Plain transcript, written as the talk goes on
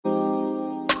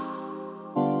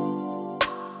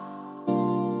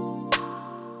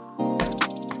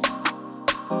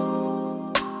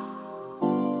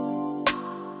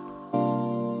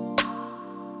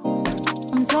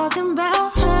talking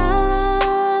about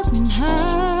having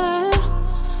her,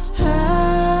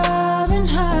 having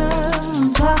her.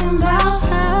 I'm talking about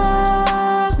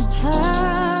having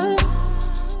her,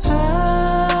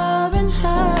 having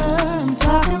her. I'm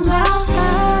talking about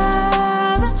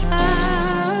having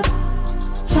her,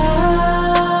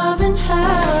 having her.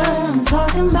 I'm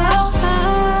talking about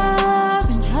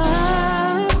having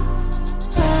her,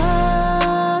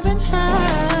 having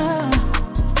her.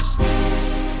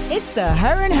 It's the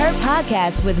Her and Her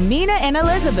podcast with Mina and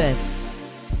Elizabeth.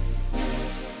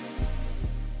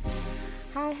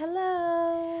 Hi,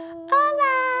 hello.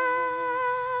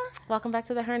 Hola. Welcome back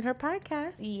to the Her and Her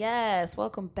podcast. Yes,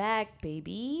 welcome back,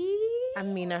 baby.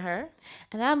 I'm Mina Her,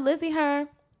 And I'm Lizzie Her.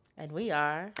 and we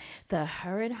are The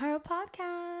Her and Her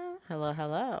podcast. Hello,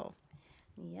 hello.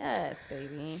 Yes,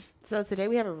 baby. So today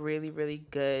we have a really, really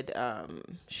good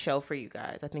show for you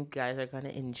guys. I think you guys are going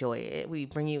to enjoy it. We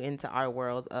bring you into our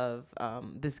world of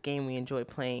this game we enjoy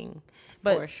playing.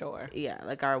 But For sure. yeah,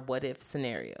 like our what if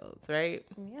scenarios, right?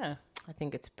 Yeah. I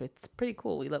think it's pretty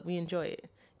cool. We enjoy it.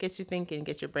 Gets you thinking,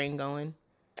 get your brain going.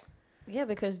 Yeah,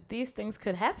 because these things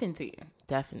could happen to you.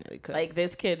 Definitely could. Like,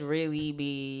 this could really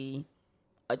be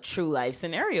a true life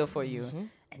scenario for you.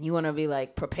 And you want to be,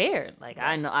 like, prepared. Like,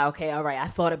 I know, okay, all right, I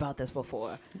thought about this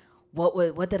before.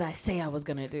 What did I say I was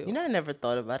going to do? You know, I never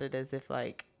thought about it as if,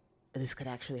 like, this could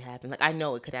actually happen. Like, I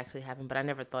know it could actually happen, but I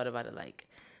never thought about it like,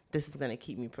 this is going to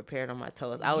keep me prepared on my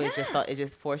toes. I always just thought it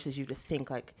just forces you to think,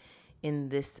 like, in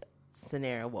this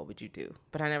scenario, what would you do?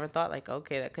 But I never thought, like,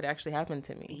 okay, that could actually happen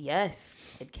to me. Yes,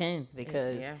 it can,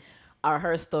 because Yeah. our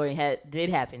her story did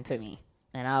happen to me.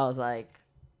 And I was like,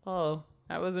 oh,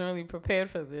 I wasn't really prepared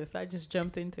for this. I just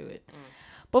jumped into it.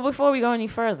 But before we go any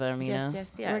further, Mina,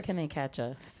 Yes. where can they catch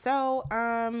us? So,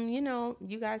 you know,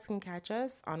 you guys can catch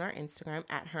us on our Instagram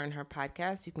at Her and Her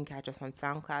Podcast. You can catch us on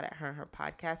SoundCloud at Her and Her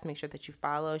Podcast. Make sure that you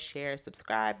follow, share,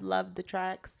 subscribe, love the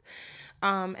tracks.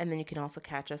 And then you can also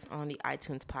catch us on the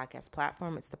iTunes podcast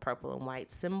platform. It's the purple and white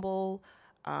symbol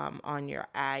on your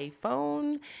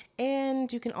iPhone.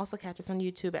 And you can also catch us on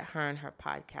YouTube at Her and Her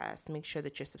Podcast. Make sure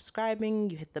that you're subscribing,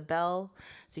 you hit the bell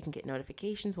so you can get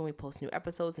notifications when we post new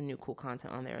episodes and new cool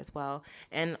content on there as well.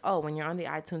 And when you're on the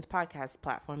iTunes podcast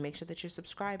platform, make sure that you're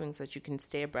subscribing so that you can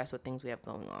stay abreast with things we have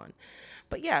going on.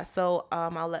 But yeah, so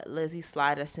I'll let Lizzie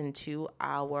slide us into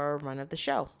our run of the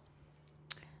show.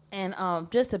 And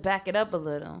just to back it up a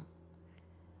little,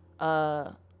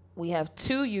 we have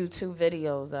 2 YouTube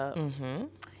videos up.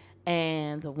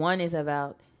 And one is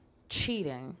about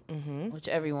cheating, which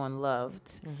everyone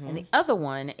loved. And the other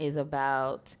one is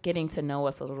about getting to know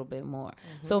us a little bit more.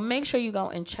 So make sure you go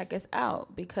and check us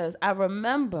out, because I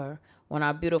remember when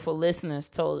our beautiful listeners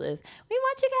told us, we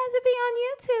want you guys to be on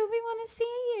YouTube. We want to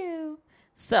see you.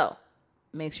 So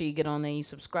make sure you get on there, you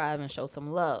subscribe, and show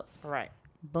some love. Right.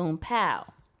 Boom, pow.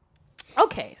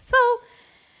 Okay, so,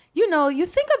 you know, you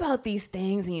think about these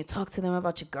things and you talk to them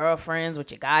about your girlfriends,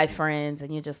 with your guy friends,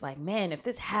 and you're just like, man, if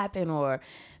this happened or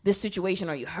this situation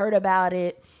or you heard about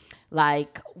it,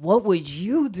 like, what would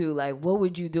you do? Like, what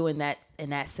would you do in that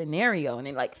scenario? And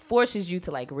it, like, forces you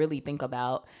to, like, really think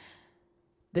about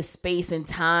the space and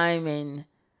time, and,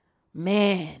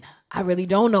 man, I really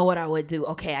don't know what I would do.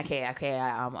 Okay,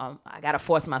 I got to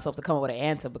force myself to come up with an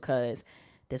answer, because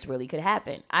this really could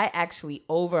happen. I actually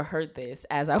overheard this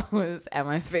as I was at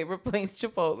my favorite place,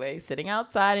 Chipotle, sitting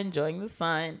outside enjoying the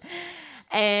sun.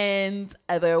 And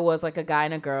there was like a guy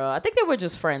and a girl. I think they were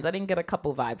just friends. I didn't get a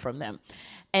couple vibe from them.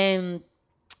 And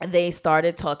they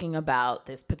started talking about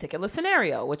this particular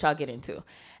scenario, which I'll get into.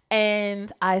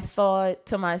 And I thought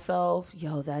to myself,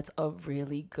 yo, that's a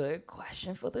really good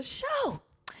question for the show.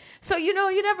 So, you know,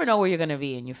 you never know where you're going to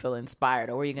be and you feel inspired,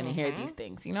 or where you're going to hear these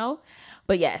things, you know?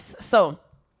 But yes, so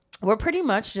we're pretty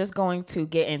much just going to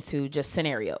get into just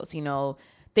scenarios, you know,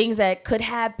 things that could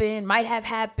happen, might have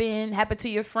happened, happen to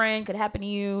your friend, could happen to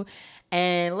you.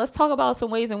 And let's talk about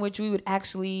some ways in which we would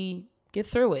actually get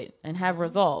through it and have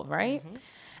resolve, right?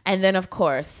 And then, of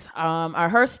course, our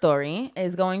her story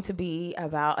is going to be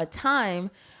about a time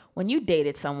when you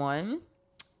dated someone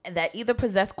that either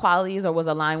possessed qualities or was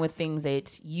aligned with things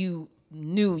that you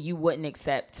knew you wouldn't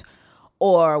accept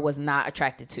or was not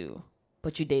attracted to,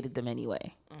 but you dated them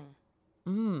anyway.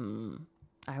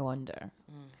 I wonder.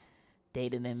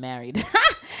 Dated and married.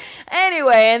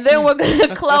 Anyway, and then we're going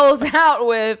to close out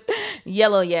with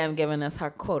Yellow Yam giving us her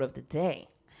quote of the day.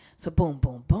 So boom,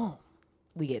 boom, boom.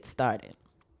 We get started.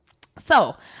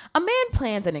 So, a man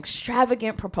plans an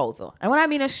extravagant proposal. And when I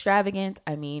mean extravagant,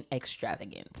 I mean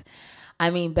extravagant. I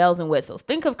mean, bells and whistles.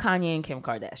 Think of Kanye and Kim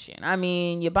Kardashian. I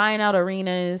mean, you're buying out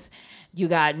arenas. You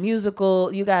got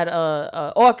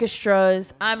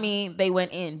orchestras. I mean, they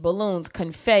went in. Balloons,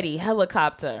 confetti,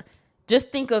 helicopter.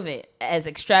 Just think of it as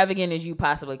extravagant as you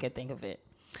possibly can think of it.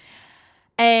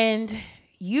 And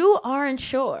you aren't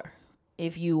sure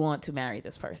if you want to marry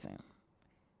this person.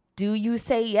 Do you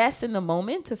say yes in the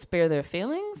moment to spare their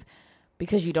feelings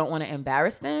because you don't want to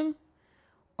embarrass them?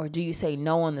 Or do you say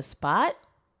no on the spot?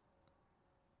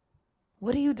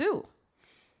 What do you do?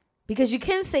 Because you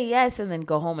can say yes and then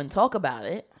go home and talk about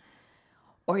it.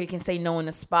 Or you can say no on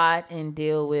the spot and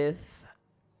deal with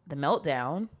the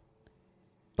meltdown.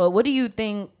 But what do you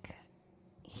think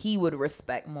he would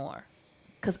respect more?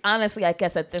 Because honestly, I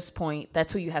guess at this point,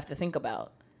 that's who you have to think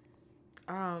about.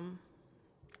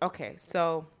 Okay,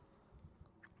 so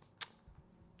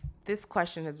this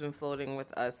question has been floating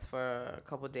with us for a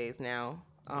couple of days now.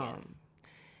 Yes.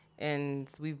 And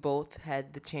we've both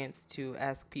had the chance to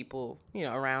ask people,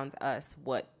 around us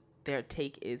what their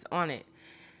take is on it.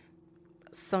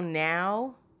 So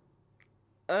now,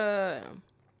 I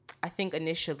think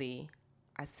initially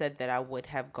I said that I would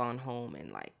have gone home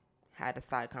and had a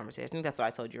side conversation. I think that's what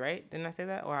I told you, right? Didn't I say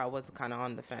that? Or I was kind of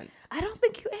on the fence. I don't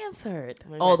think you answered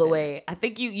Maybe all I the didn't. way. I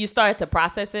think you started to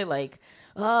process it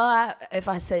if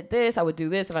I said this, I would do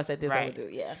this. If I said this, I would Right.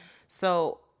 do yeah.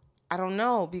 So I don't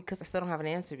know, because I still don't have an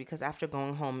answer, because after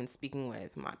going home and speaking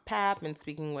with my pap and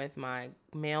speaking with my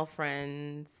male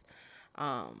friends,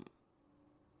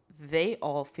 they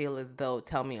all feel as though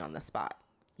tell me on the spot.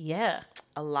 Yeah.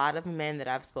 A lot of men that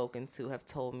I've spoken to have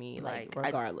told me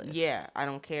regardless. I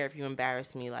don't care if you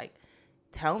embarrass me,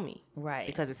 tell me. Right.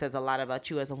 Because it says a lot about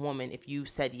you as a woman if you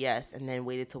said yes and then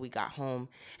waited till we got home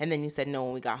and then you said no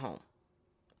when we got home.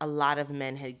 A lot of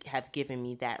men have given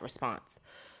me that response.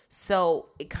 So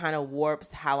it kind of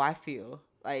warps how I feel,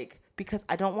 because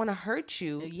I don't want to hurt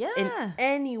you in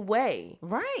any way.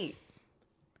 Right.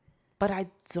 But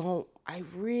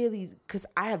because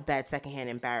I have bad secondhand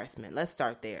embarrassment. Let's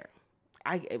start there.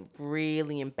 I get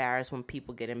really embarrassed when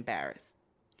people get embarrassed.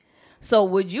 So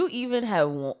would you even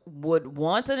would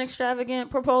want an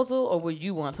extravagant proposal, or would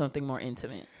you want something more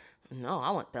intimate? No,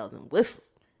 I want bells and whistles.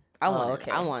 I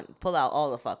okay. want pull out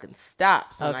all the fucking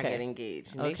stops when I Okay. get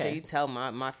engaged. Make sure Okay. you tell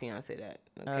my fiance that.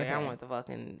 Okay? I Okay. want to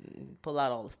fucking pull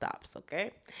out all the stops. Okay.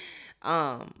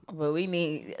 But we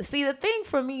need the thing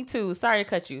for me too. Sorry to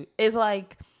cut you. Is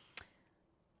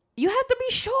you have to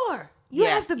be sure. You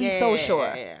have to be so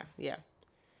sure.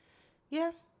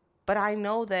 Yeah. But I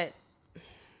know that.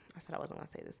 I said I wasn't gonna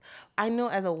say this. I know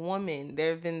as a woman, there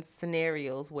have been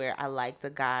scenarios where I liked a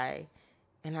guy,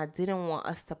 and I didn't want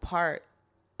us to part.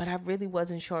 But I really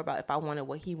wasn't sure about if I wanted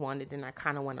what he wanted, and I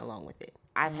kind of went along with it.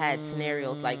 I've had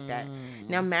scenarios like that.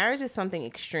 Now, marriage is something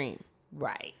extreme.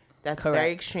 Right. That's Correct.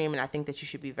 very extreme, and I think that you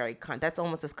should be very that's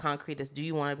almost as concrete as, do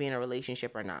you want to be in a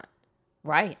relationship or not?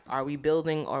 Right. Are we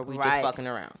building, or are we just Right. fucking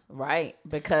around? Right.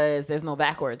 Because there's no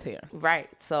backwards here. Right.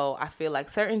 So I feel like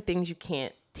certain things you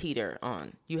can't teeter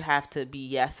on. You have to be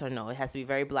yes or no. It has to be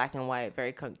very black and white,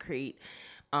 very concrete.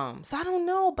 So I don't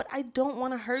know, but I don't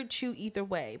want to hurt you either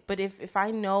way. But if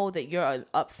I know that you're an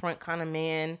upfront kind of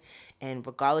man, and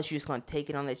regardless, you're just gonna take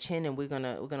it on the chin, and we're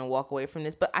gonna walk away from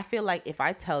this. But I feel like if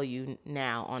I tell you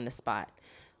now on the spot,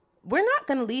 we're not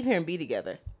gonna leave here and be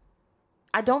together.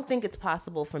 I don't think it's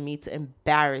possible for me to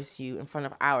embarrass you in front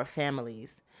of our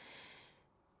families,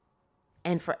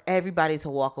 and for everybody to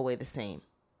walk away the same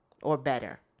or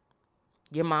better.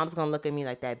 Your mom's gonna look at me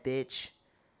like that bitch.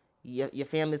 Your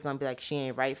family's gonna be like, she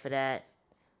ain't right for that.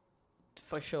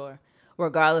 For sure.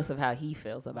 Regardless of how he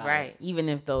feels about Right. it. Even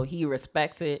if though he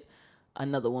respects it,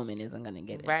 another woman isn't going to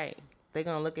get it. Right. They're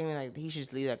gonna look at me like, he should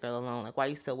just leave that girl alone. Like, why are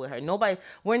you still with her?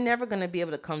 We're never gonna be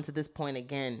able to come to this point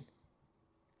again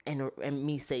and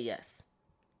me say yes.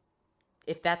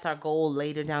 If that's our goal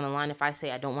later down the line, if I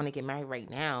say I don't want to get married right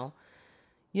now,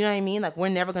 you know what I mean? Like, we're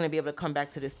never going to be able to come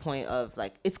back to this point of,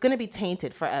 it's going to be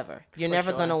tainted forever. You're For never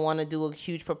sure. going to want to do a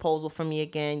huge proposal for me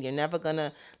again. You're never going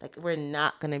to, we're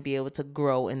not going to be able to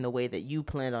grow in the way that you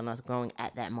planned on us growing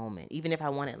at that moment, even if I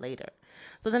want it later.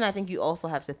 So then I think you also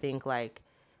have to think, I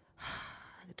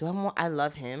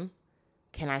love him?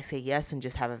 Can I say yes and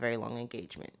just have a very long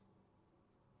engagement?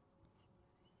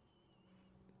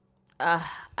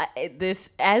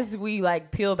 As we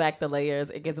peel back the layers,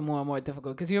 it gets more and more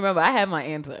difficult, because you remember I had my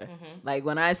answer.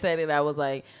 When I said it, I was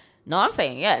like, no, I'm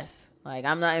saying yes.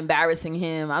 I'm not embarrassing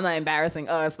him, I'm not embarrassing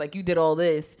us. You did all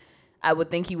this. I would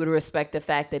think he would respect the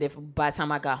fact that if by the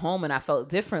time I got home and I felt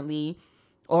differently,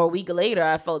 or a week later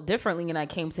I felt differently and I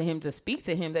came to him to speak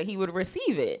to him, that he would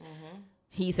receive it.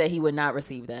 He said he would not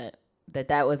receive that.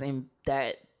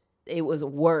 That it was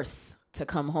worse to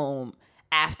come home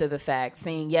after the fact,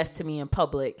 saying yes to me in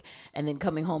public, and then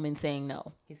coming home and saying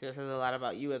no. He says a lot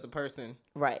about you as a person.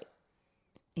 Right.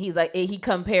 He's like, he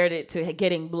compared it to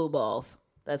getting blue balls.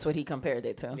 That's what he compared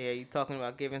it to. Yeah, you talking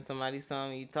about giving somebody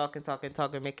some. You talking,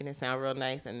 making it sound real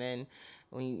nice, and then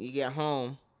when you get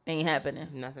home, Ain't happening.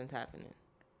 nothing's happening.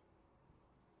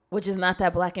 Which is not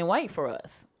that black and white for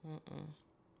us.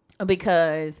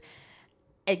 Because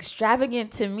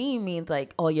extravagant to me means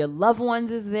like all your loved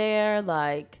ones is there,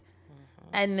 like,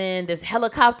 and then this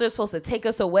helicopter is supposed to take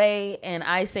us away, and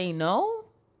I say no.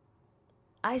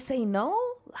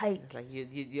 Like, It's like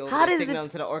you How does signal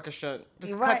this- to the orchestra.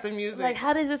 Just right, cut the music. like,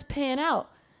 how does this pan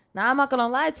out? Now, I'm not gonna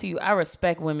lie to you. I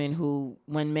respect women who,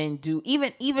 when men do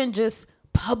even just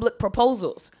public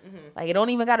proposals, like it don't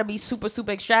even got to be super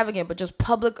extravagant, but just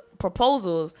public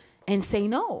proposals, and say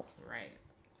no.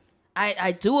 Right.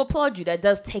 I do applaud you. That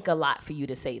does take a lot for you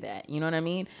to say that. You know what I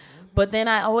mean? But then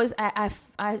I always,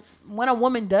 I when a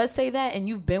woman does say that and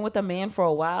you've been with a man for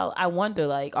a while, I wonder,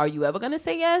 like, are you ever going to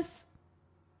say yes?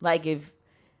 Like,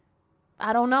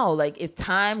 I don't know, like, is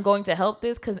time going to help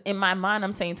this? Because in my mind,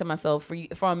 I'm saying to myself,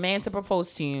 for a man to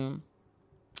propose to you,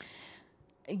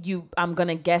 I'm going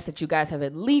to guess that you guys have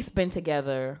at least been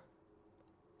together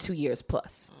 2 years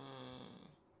plus.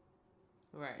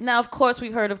 Right. Now, of course,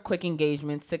 we've heard of quick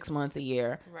engagements, 6 months, a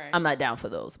year. Right. I'm not down for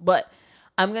those. But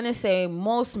I'm going to say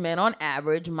most men on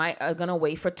average are going to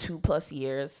wait for 2+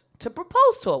 years to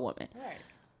propose to a woman. Right.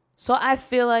 So I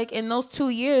feel like in those 2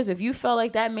 years, if you felt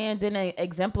like that man didn't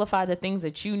exemplify the things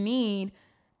that you need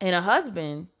in a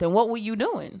husband, then what were you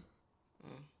doing?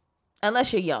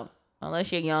 Unless you're young.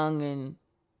 And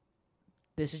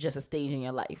this is just a stage in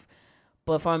your life.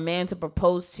 But for a man to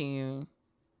propose to you,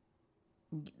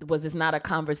 was this not a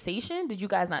conversation? Did you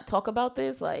guys not talk about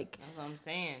this? Like, That's what I'm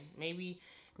saying.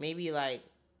 Maybe like,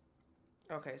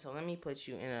 okay, so let me put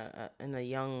you in a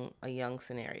young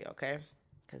scenario, okay?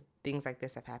 Because things like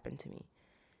this have happened to me.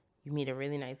 You meet a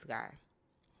really nice guy.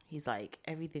 He's like,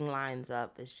 everything lines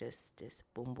up. It's just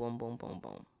boom, boom, boom, boom,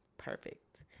 boom.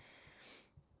 Perfect.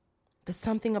 But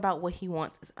something about what he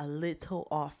wants is a little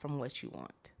off from what you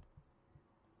want.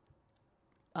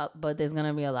 but there's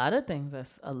gonna be a lot of things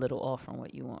that's a little off from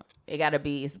what you want.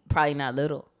 It's probably not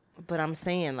little. But I'm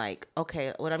saying, like,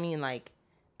 okay, what I mean, like,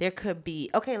 there could be,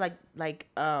 okay, like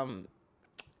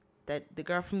that the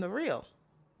girl from The Real.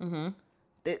 Mm-hmm.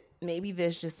 That maybe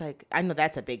there's just like, I know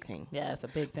that's a big thing. Yeah, it's a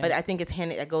big thing. But I think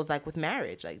it goes like with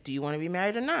marriage. Like, do you want to be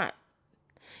married or not?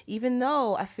 Even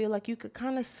though I feel like you could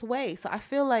kind of sway. So I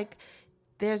feel like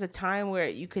there's a time where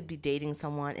you could be dating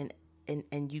someone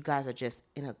and you guys are just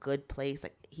in a good place.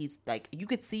 Like, he's like, you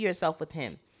could see yourself with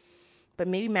him. But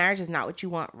maybe marriage is not what you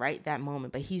want right that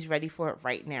moment, but he's ready for it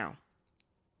right now.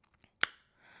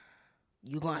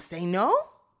 You gonna say no?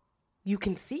 You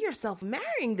can see yourself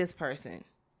marrying this person.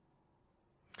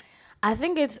 I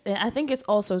think it's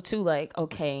also too, like,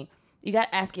 okay, you got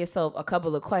to ask yourself a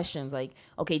couple of questions. Like,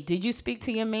 okay, did you speak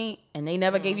to your mate and they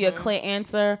never gave you a clear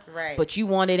answer, Right. but you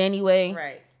want it anyway?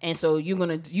 Right. And so you're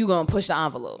gonna push the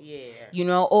envelope. Yeah. You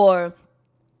know, or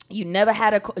you never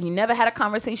had a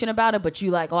conversation about it, but you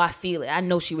like, oh, I feel it. I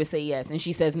know she would say yes, and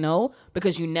she says no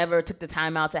because you never took the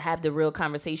time out to have the real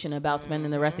conversation about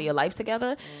spending the rest of your life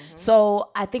together. So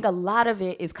I think a lot of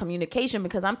it is communication,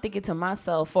 because I'm thinking to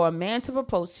myself, for a man to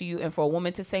propose to you and for a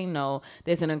woman to say no,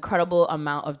 there's an incredible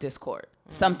amount of discord.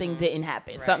 Something didn't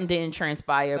happen. Something didn't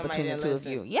transpire between the didn't two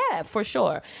listen. of you. Yeah, for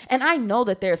sure. And I know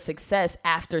that there's success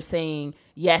after saying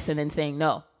yes and then saying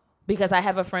no. Because I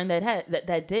have a friend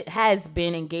that has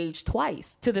been engaged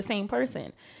twice to the same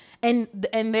person, and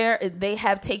they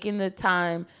have taken the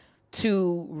time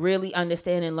to really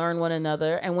understand and learn one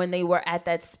another. And when they were at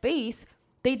that space,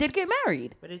 they did get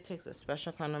married. But it takes a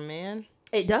special kind of man.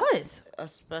 It does. A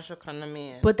special kind of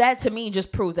man. But that to me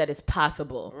just proves that it's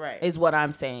possible. Right. Is what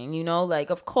I'm saying. You know,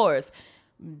 like, of course,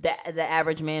 the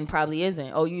average man probably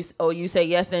isn't. You say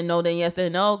yes, then no, then yes,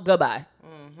 then no. Goodbye.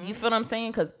 You feel what I'm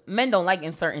saying? Because men don't like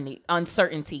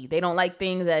uncertainty. They don't like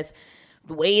things that's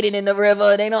wading in the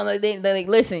river. They don't like, they like,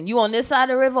 listen, you on this side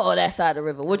of the river or that side of the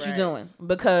river? What you doing?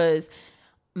 Because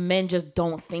men just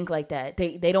don't think like that.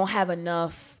 They don't have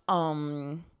enough.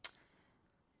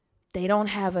 They don't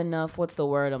have enough. What's the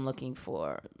word I'm looking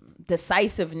for?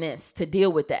 Decisiveness to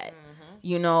deal with that.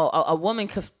 You know, a woman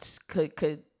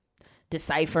could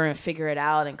decipher and figure it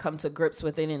out and come to grips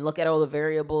with it and look at all the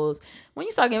variables. When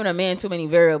you start giving a man too many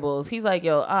variables, he's like,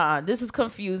 yo, this is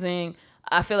confusing.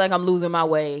 I feel like I'm losing my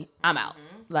way. I'm out.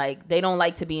 Like, they don't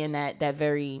like to be in that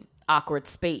very awkward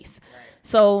space. Right.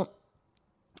 So,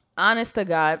 honest to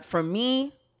God, for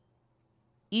me,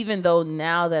 even though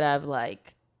now that I've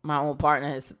like my own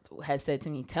partner has said to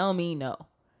me, tell me no.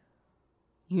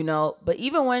 You know, but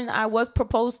even when I was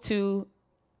proposed to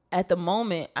at the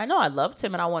moment, I know I loved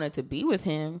him and I wanted to be with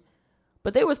him.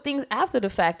 But there was things after the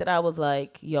fact that I was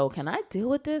like, yo, can I deal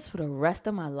with this for the rest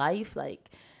of my life? Like,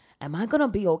 am I going to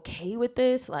be okay with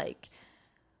this? Like,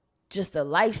 just the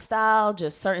lifestyle,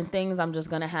 just certain things I'm just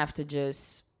going to have to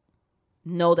just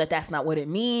know that that's not what it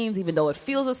means, even though it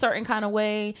feels a certain kind of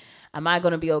way. Am I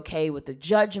going to be okay with the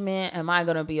judgment? Am I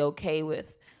going to be okay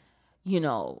with, you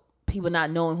know, people not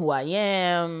knowing who I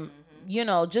am? You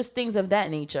know, just things of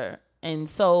that nature. And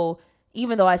so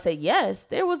even though I said yes,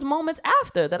 there was moments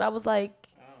after that I was like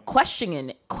questioning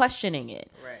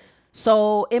it. Right.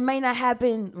 So it may not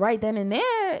happen right then and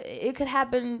there. It could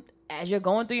happen as you're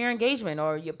going through your engagement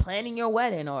or you're planning your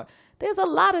wedding, or there's a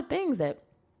lot of things that,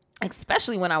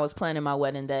 especially when I was planning my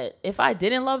wedding, that if I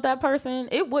didn't love that person,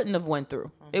 it wouldn't have went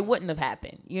through. It wouldn't have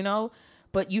happened, you know?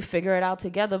 But you figure it out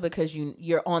together because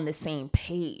you're on the same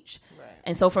page. Right.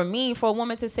 And so for me, for a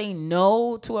woman to say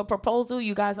no to a proposal,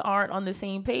 you guys aren't on the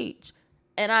same page.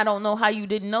 And I don't know how you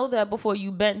didn't know that before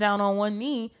you bent down on one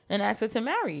knee and asked her to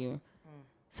marry you.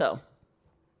 So,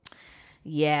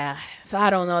 yeah. So I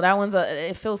don't know. That one's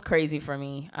it feels crazy for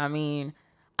me. I mean,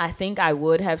 I think I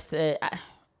would have said,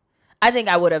 I think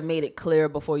I would have made it clear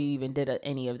before you even did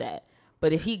any of that.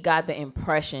 But if he got the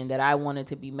impression that I wanted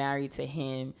to be married to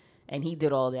him and he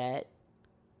did all that,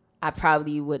 I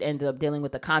probably would end up dealing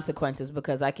with the consequences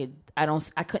because I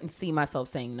couldn't see myself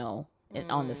saying no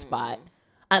on the spot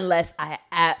unless I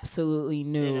absolutely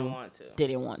knew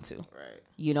didn't want to. Right.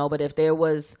 You know, but if there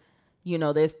was, you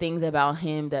know, there's things about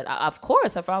him that, of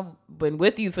course, if I've been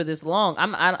with you for this long,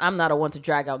 I'm not a one to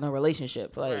drag out no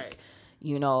relationship. Like, right.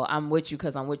 You know, I'm with you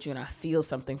because I'm with you and I feel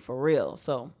something for real.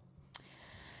 So,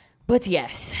 but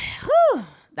yes, whew,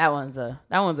 that one's a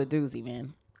doozy,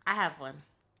 man. I have one.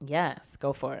 Yes,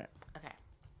 go for it.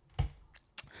 Okay.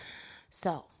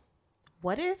 So,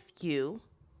 what if you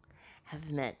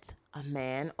have met a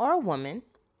man or a woman,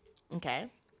 okay?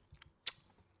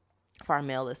 For our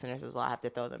male listeners as well, I have to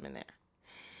throw them in there.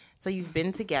 So, you've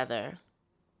been together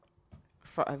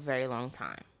for a very long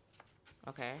time,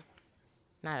 okay?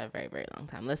 Not a very, very long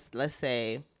time. Let's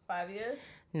say 5 years?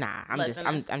 Nah, Less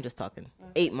than I'm just talking.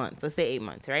 8 months. Let's say 8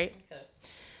 months, right? Okay.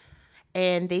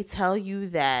 And they tell you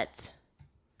that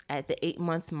at the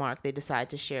 8-month mark, they decide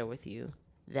to share with you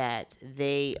that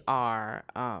they are,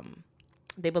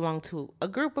 they belong to a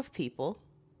group of people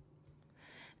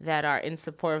that are in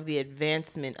support of the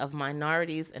advancement of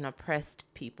minorities and oppressed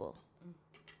people,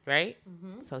 right?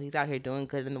 Mm-hmm. So he's out here doing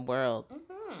good in the world.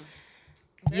 Mm-hmm.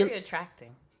 Very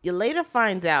attracting. You later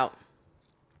find out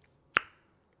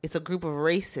it's a group of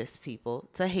racist people.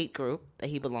 It's a hate group that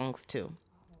he belongs to.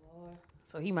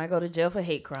 So he might go to jail for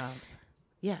hate crimes.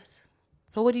 Yes.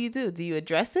 So what do? Do you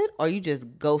address it or you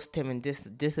just ghost him and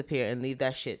disappear and leave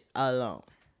that shit alone?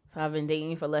 So I've been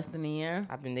dating you for less than a year.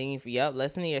 I've been dating for,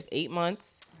 less than a year. It's 8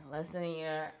 months. Less than a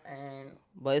year. And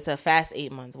but it's a fast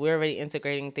 8 months. We're already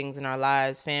integrating things in our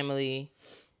lives, family.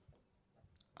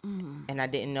 And I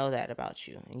didn't know that about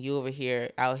you. And you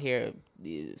out here,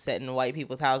 setting white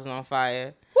people's houses on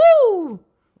fire. woo!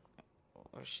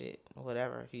 Or shit,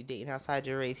 whatever. If you're dating outside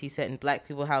your race, he's setting black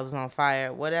people's houses on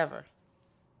fire, whatever.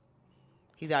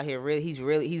 He's out here he's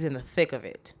in the thick of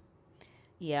it.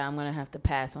 Yeah, I'm gonna have to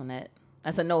pass on that.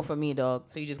 That's a no for me, dog.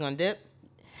 So you just gonna dip?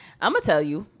 I'm gonna tell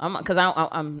you, because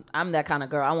I'm that kind of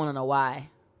girl. I want to know why.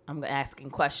 I'm asking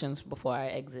questions before I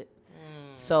exit.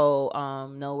 So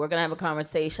no, we're gonna have a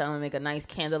conversation. I'm gonna make a nice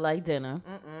candlelight dinner.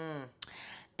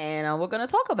 And we're going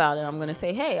to talk about it. I'm going to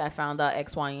say, hey, I found out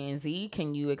X, Y, and Z.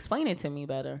 Can you explain it to me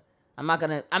better? I'm not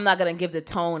going to give the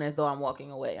tone as though I'm walking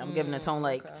away. I'm giving the tone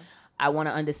like, okay, I want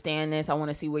to understand this. I want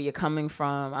to see where you're coming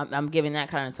from. I'm giving that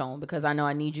kind of tone because I know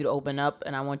I need you to open up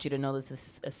and I want you to know this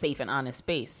is a safe and honest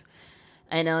space.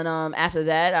 And then after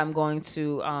that, I'm going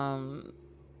to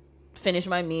finish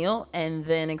my meal and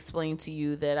then explain to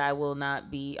you that I will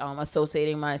not be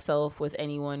associating myself with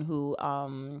anyone who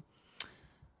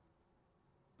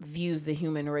views the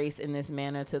human race in this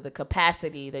manner to the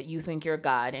capacity that you think you're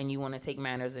God and you want to take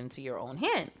matters into your own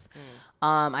hands.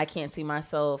 I can't see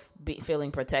myself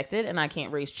feeling protected and I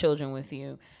can't raise children with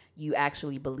you. You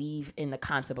actually believe in the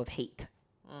concept of hate.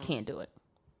 Can't do it.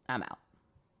 I'm out.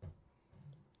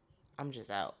 I'm just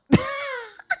out.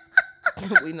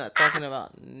 We not talking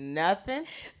about nothing.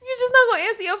 You're just not gonna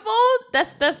answer your phone?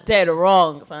 That's dead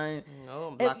wrong, son. No,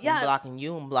 I'm blocking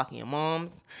you. I'm blocking your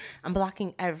moms. I'm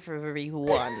blocking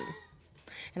everyone.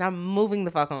 And I'm moving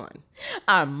the fuck on.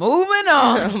 I'm moving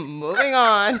on. I'm moving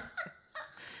on.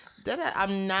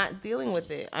 I'm not dealing with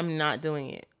it. I'm not doing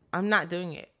it. I'm not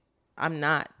doing it. I'm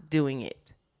not doing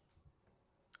it.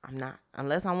 I'm not.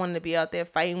 Unless I wanted to be out there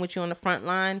fighting with you on the front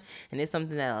line and it's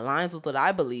something that aligns with what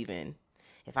I believe in.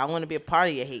 If I want to be a part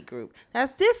of your hate group,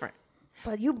 that's different.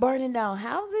 But you burning down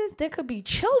houses, there could be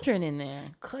children in there.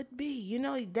 Could be. You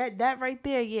know, that right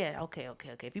there, yeah. Okay.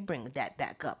 If you bring that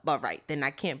back up, all right, then I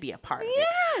can't be a part of it.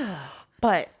 Yeah.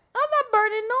 But I'm not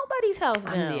burning nobody's house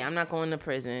down. I'm not going to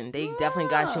prison. They definitely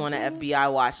got you on the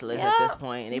FBI watch list at this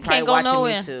point. And they probably Can't go watching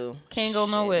nowhere. me too. Can't go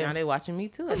Shit, nowhere. Now they watching me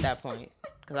too at that point.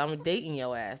 Because I'm dating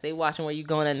your ass. They watching where you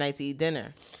going at night to eat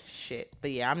dinner. Shit.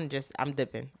 But yeah, I'm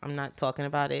dipping. I'm not talking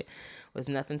about it. There's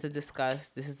nothing to discuss.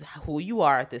 This is who you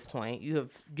are at this point. You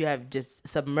have just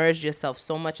submerged yourself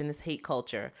so much in this hate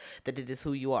culture that it is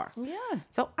who you are. Yeah.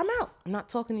 So I'm out. I'm not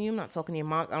talking to you. I'm not talking to your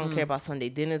mom. I don't care about Sunday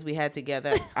dinners we had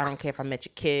together. I don't care if I met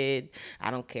your kid.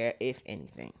 I don't care if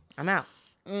anything. I'm out.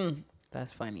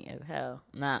 That's funny as hell.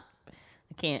 Nah.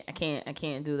 I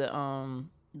can't do the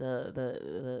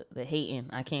hating.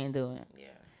 I can't do it. Yeah.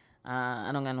 I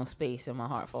don't got no space in my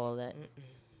heart for all that.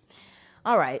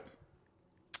 All right.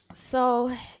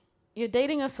 So you're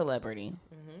dating a celebrity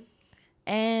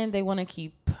and they want to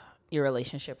keep your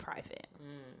relationship private.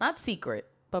 Not secret,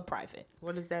 but private.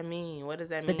 What does that mean? What does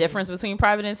that The mean? difference between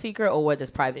private and secret, or what does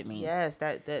private mean? Yes,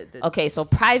 that Okay, so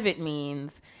private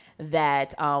means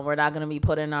that we're not going to be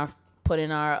putting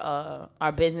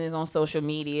our business on social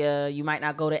media. You might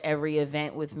not go to every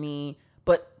event with me,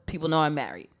 but people know I'm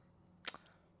married.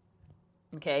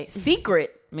 Okay,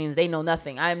 secret means they know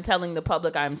nothing. I'm telling the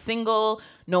public I'm single.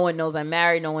 No one knows I'm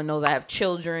married. No one knows I have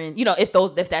children. You know, if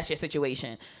that's your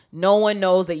situation, no one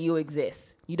knows that you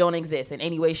exist. You don't exist in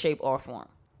any way, shape, or form.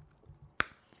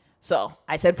 So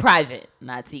I said private,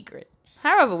 not secret.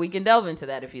 However, we can delve into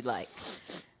that if you'd like.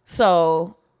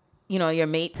 So, you know, your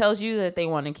mate tells you that they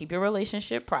want to keep your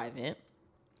relationship private.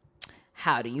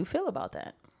 How do you feel about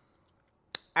that?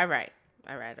 All right.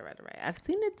 I've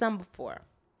seen it done before,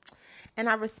 and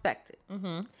I respect it.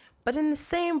 But in the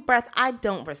same breath, I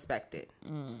don't respect it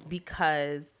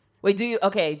because. Wait, do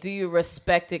you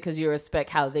respect it because you respect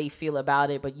how they feel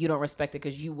about it, but you don't respect it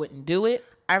because you wouldn't do it?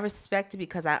 I respect it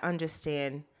because I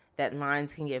understand that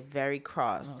lines can get very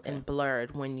crossed and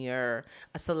blurred when you're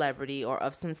a celebrity or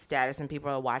of some status and people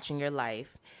are watching your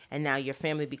life, and now your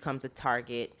family becomes a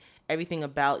target. Everything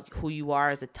about who you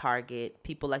are is a target.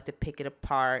 People like to pick it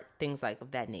apart, things like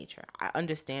of that nature. I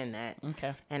understand that.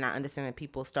 Okay. And I understand that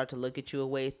people start to look at you a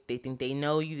way. They think they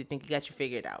know you. They think you got you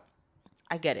figured out.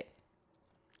 I get it.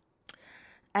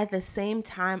 At the same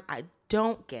time, I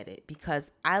don't get it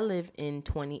because I live in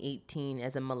 2018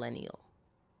 as a millennial.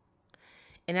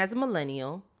 And as a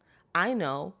millennial, I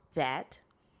know that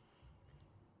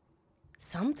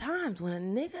sometimes when a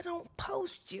nigga don't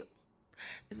post you,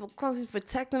 it's because he's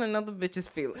protecting another bitch's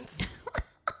feelings.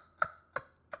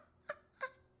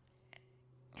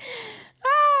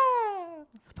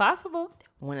 It's possible.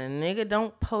 When a nigga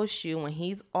don't post you, when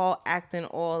he's all acting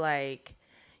all like,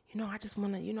 you know, I just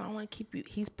want to, I want to keep you.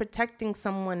 He's protecting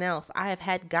someone else. I have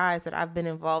had guys that I've been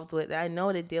involved with that I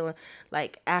know they're dealing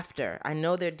after. I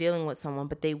know they're dealing with someone,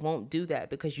 but they won't do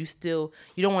that because you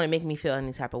don't want to make me feel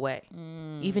any type of way.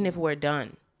 Even if we're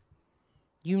done.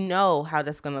 You know how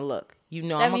that's going to look.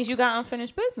 That means you got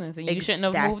unfinished business and you shouldn't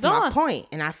have moved on. That's my point.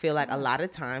 And I feel like a lot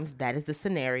of times that is the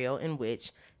scenario in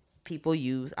which people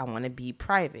use, I want to be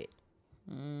private.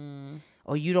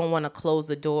 Or you don't want to close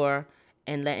the door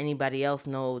and let anybody else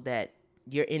know that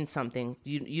you're in something.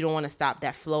 You don't want to stop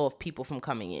that flow of people from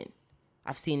coming in.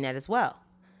 I've seen that as well.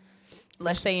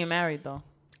 Let's say you're married, though.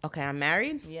 Okay, I'm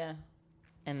married? Yeah.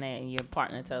 And then your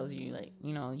partner tells you,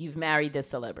 you've married this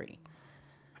celebrity.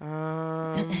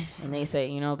 And they say,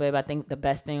 babe, I think the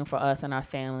best thing for us and our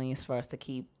family is for us to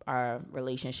keep our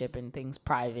relationship and things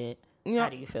private. How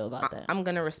do you feel about that? I'm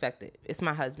going to respect it. It's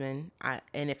my husband.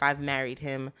 And if I've married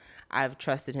him, I've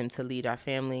trusted him to lead our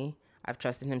family. I've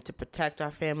trusted him to protect our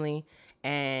family.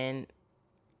 And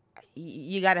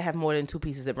you got to have more than two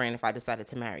pieces of brain if I decided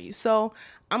to marry you. So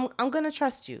I'm going to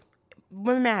trust you.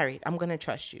 We're married. I'm going to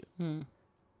trust you.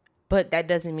 But that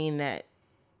doesn't mean that,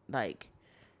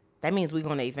 that means we're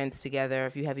going to events together.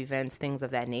 If you have events, things of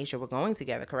that nature, we're going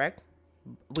together, correct?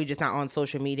 We're just not on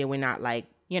social media. We're not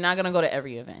You're not going to go to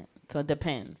every event. So it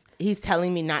depends. He's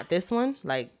telling me not this one?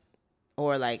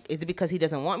 Is it because he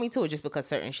doesn't want me to, or just because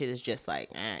certain shit is just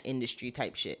industry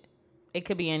type shit? It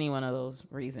could be any one of those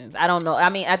reasons. I don't know. I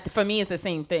mean, for me, it's the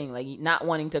same thing. Not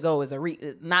wanting to go is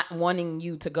not wanting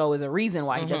you to go is a reason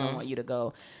why he doesn't want you to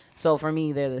go. So for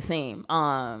me, they're the same.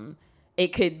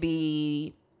 It could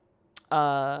be,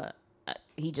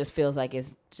 he just feels like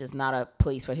it's just not a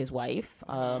place for his wife.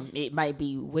 It might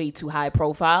be way too high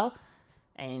profile,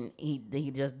 and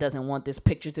he just doesn't want this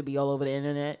picture to be all over the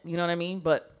internet. You know what I mean?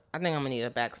 But I think I'm gonna need a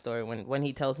backstory when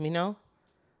he tells me no.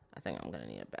 I think I'm gonna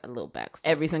need a little backstory.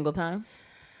 Every single time?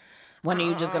 When are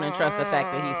you just going to trust the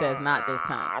fact that he says not this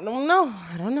time? I don't know.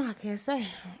 I can't say.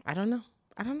 I don't know.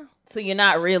 So you're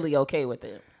not really okay with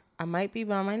it? I might be,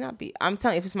 but I might not be. I'm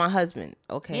telling you, if it's my husband,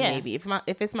 okay, Yeah. maybe.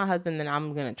 If it's my husband, then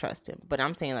I'm gonna trust him. But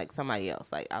I'm saying like somebody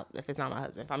else, like if it's not my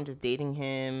husband, if I'm just dating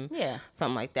him, Yeah.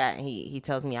 something like that, and he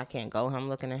tells me I can't go, I'm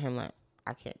looking at him like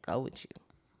I can't go with you.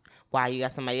 Why, you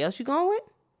got somebody else you going with?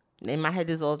 In my head,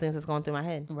 there's all the things that's going through my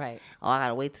head. Right. Oh, I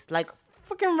gotta wait. Like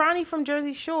freaking Ronnie from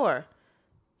Jersey Shore,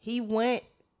 he went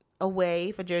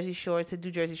away for Jersey Shore to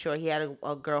do Jersey Shore. He had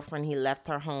a girlfriend. He left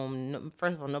her home.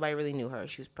 First of all, nobody really knew her.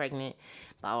 She was pregnant,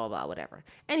 blah, blah, blah, whatever.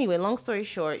 Anyway, long story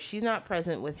short, she's not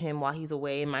present with him while he's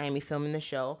away in Miami filming the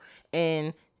show.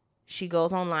 And she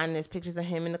goes online and there's pictures of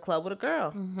him in the club with a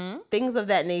girl. Mm-hmm. Things of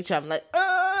that nature. I'm like,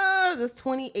 this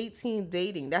 2018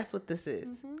 dating. That's what this is.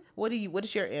 Mm-hmm. What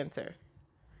is your answer?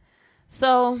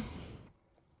 So,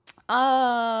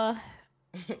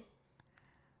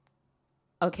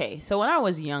 okay, so when I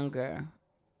was younger,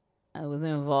 I was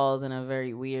involved in a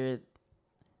very weird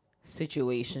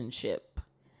situationship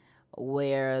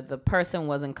where the person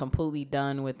wasn't completely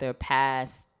done with their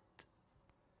past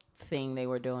thing they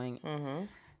were doing. Mm-hmm.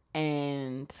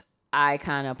 And I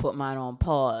kind of put mine on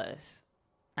pause.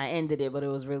 I ended it, but it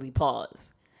was really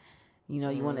pause. You know,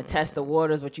 you want to test the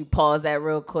waters, but you pause that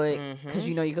real quick because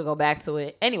you know you could go back to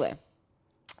it. Anyway,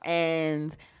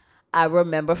 and I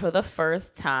remember for the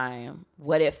first time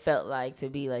what it felt like to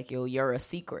be like, yo, you're a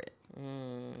secret.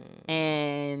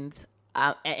 And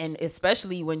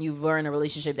especially when you were in a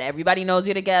relationship that everybody knows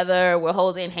you're together, we're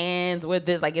holding hands with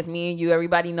this, like it's me and you,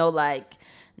 everybody know like,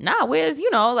 nah, where's, you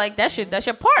know, like that's your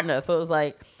partner. So it was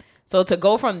like, so to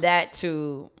go from that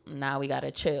to, nah, we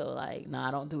gotta chill. Like, nah,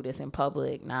 don't do this in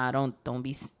public. Nah, don't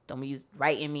be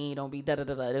writing me. Don't be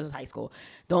da-da-da-da. This was high school.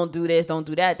 Don't do this, don't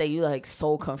do that. That you like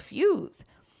so confused.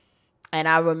 And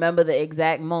I remember the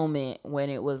exact moment when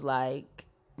it was like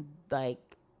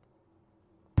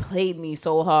played me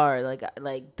so hard.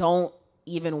 Like don't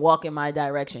even walk in my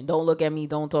direction. Don't look at me.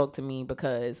 Don't talk to me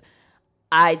because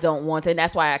I don't want to. And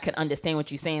that's why I can understand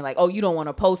what you're saying. Like, oh, you don't want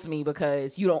to post me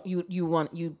because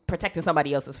you protecting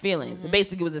somebody else's feelings. Mm-hmm. It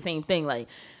basically was the same thing. Like,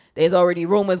 there's already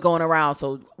rumors going around,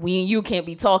 so we and you can't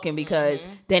be talking because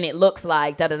then it looks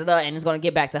like da-da-da-da, and it's going to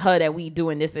get back to her that we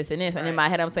doing this, and this. And in my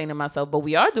head, I'm saying to myself, but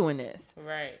we are doing this.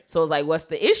 Right. So it's like, what's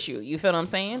the issue? You feel what I'm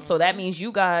saying? Mm-hmm. So that means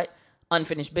you got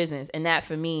unfinished business. And that,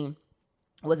 for me,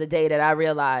 was a day that I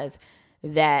realized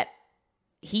that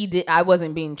I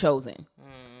wasn't being chosen.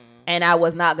 And I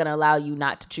was not going to allow you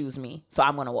not to choose me. So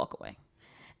I'm going to walk away.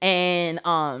 And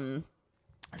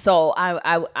so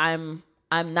I'm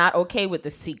not okay with the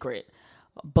secret.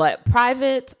 But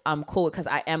private, I'm cool because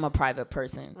I am a private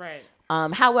person. Right.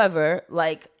 However,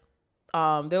 like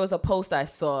there was a post I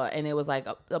saw and it was like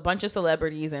a bunch of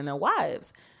celebrities and their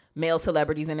wives, male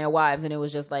celebrities and their wives. And it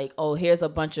was just like, oh, here's a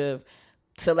bunch of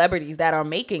celebrities that are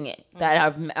making it,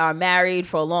 that are married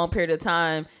for a long period of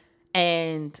time.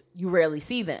 And you rarely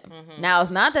see them. Mm-hmm. Now,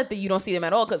 it's not that you don't see them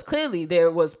at all, because clearly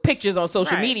there was pictures on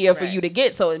social media for you to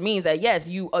get. So it means that, yes,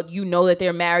 you know that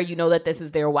they're married. You know that this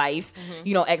is their wife,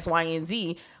 you know, X, Y, and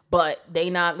Z. But they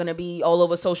not going to be all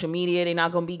over social media. They're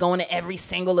not going to be going to every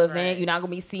single event. Right. You're not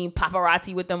going to be seeing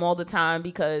paparazzi with them all the time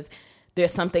because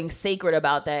there's something sacred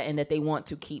about that and that they want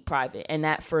to keep private. And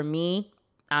that, for me,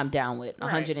 I'm down with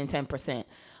 110%.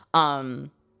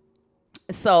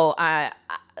 So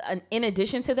in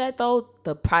addition to that, though,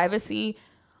 the privacy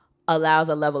allows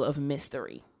a level of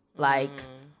mystery. Like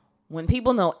when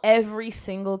people know every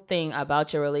single thing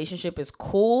about your relationship is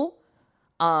cool.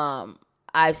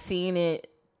 I've seen it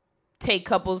take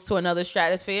couples to another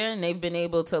stratosphere, and they've been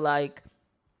able to like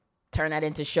turn that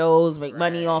into shows, make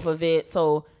money off of it.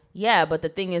 So yeah, but the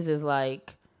thing is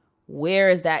like, where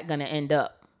is that gonna end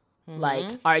up?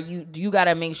 Like, do you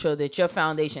gotta make sure that your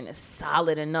foundation is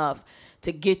solid enough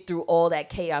to get through all that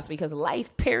chaos, because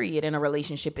life, period, in a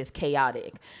relationship is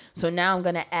chaotic. So now I'm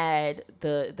going to add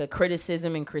the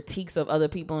criticism and critiques of other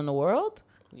people in the world.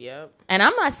 Yep. And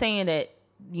I'm not saying that,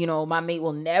 you know, my mate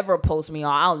will never post me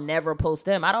or I'll never post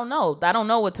them. I don't know. I don't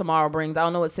know what tomorrow brings. I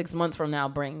don't know what 6 months from now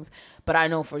brings. But I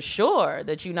know for sure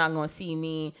that you're not going to see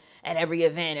me at every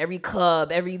event, every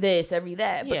club, every this, every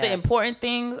that. But the important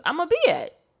things I'm going to be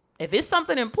at. If it's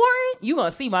something important, you're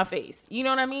going to see my face. You know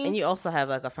what I mean? And you also have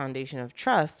like a foundation of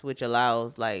trust, which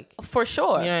allows like... For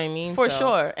sure. You know what I mean? For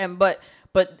sure. And but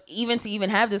even to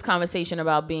even have this conversation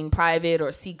about being private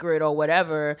or secret or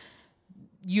whatever,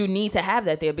 you need to have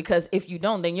that there, because if you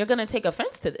don't, then you're going to take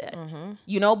offense to that. Mm-hmm.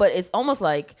 You know, but it's almost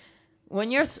like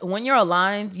when you're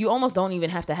aligned, you almost don't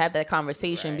even have to have that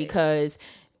conversation because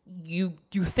you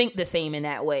think the same in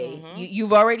that way.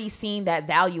 You've already seen that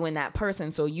value in that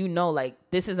person, so you know, like,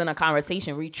 this isn't a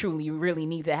conversation we truly really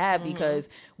need to have because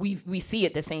we see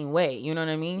it the same way. You know what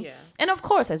I mean? Yeah. And of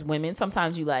course, as women,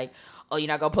 sometimes you like, oh, you're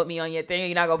not gonna put me on your thing.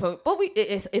 You're not gonna put. But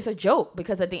it's a joke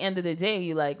because at the end of the day,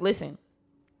 you like, listen,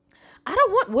 I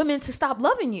don't want women to stop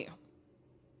loving you.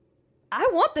 I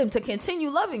want them to continue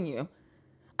loving you.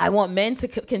 I want men to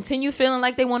continue feeling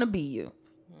like they want to be you.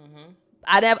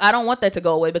 I don't want that to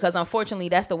go away because unfortunately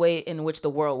that's the way in which the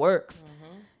world works.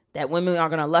 That women are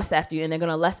going to lust after you and they're going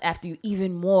to lust after you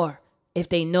even more if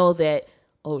they know that,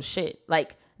 oh shit,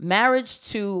 like marriage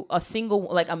to a single,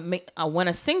 like when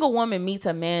a single woman meets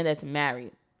a man that's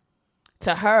married,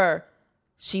 to her,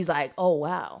 she's like, oh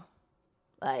wow,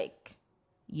 like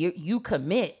you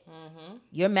commit.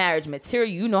 Your marriage material,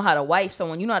 you know how to wife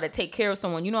someone, you know how to take care of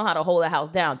someone, you know how to hold a house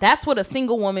down. That's what a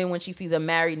single woman, when she sees a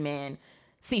married man,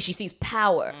 she sees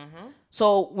power.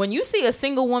 So when you see a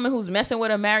single woman who's messing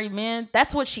with a married man,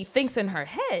 that's what she thinks in her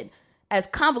head. As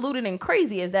convoluted and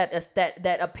crazy as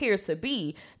that appears to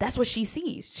be, that's what she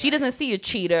sees. She doesn't see a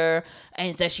cheater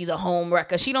and that she's a home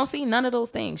wrecker. She don't see none of those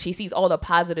things. She sees all the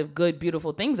positive, good,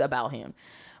 beautiful things about him.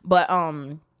 But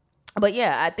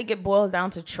yeah, I think it boils down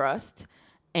to trust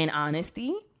and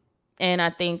honesty. And I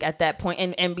think at that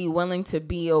point, and be willing to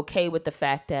be okay with the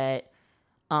fact that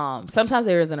sometimes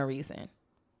there isn't a reason.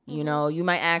 You know, you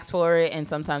might ask for it and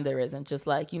sometimes there isn't. Just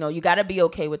like, you know, you got to be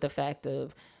okay with the fact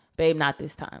of, babe, not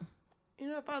this time. You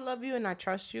know, if I love you and I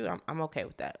trust you, I'm okay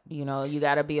with that. You know, you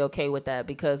got to be okay with that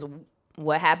because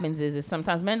what happens is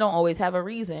sometimes men don't always have a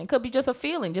reason. It could be just a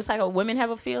feeling, just like women have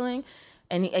a feeling.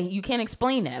 And you can't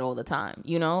explain that all the time,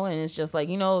 you know? And it's just like,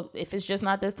 you know, if it's just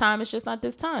not this time, it's just not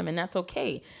this time. And that's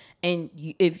okay. And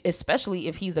especially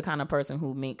if he's the kind of person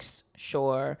who makes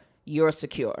sure you're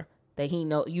secure, that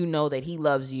you know that he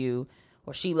loves you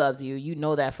or she loves you, you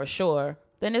know that for sure,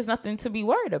 then there's nothing to be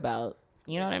worried about.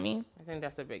 You know what I mean? I think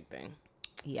that's a big thing.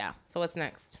 Yeah. So what's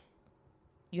next?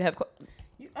 You have...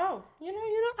 I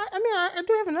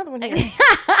do have another one here.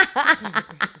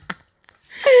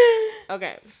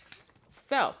 Okay.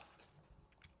 So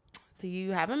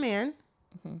you have a man.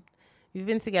 You've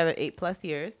been together 8+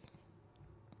 years.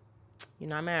 You're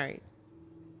not married,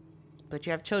 but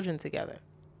you have children together.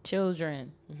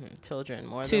 Children. Children,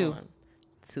 more Two. than one.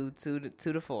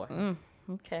 Two to four.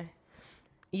 Okay.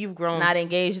 You've grown. Not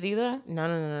engaged either?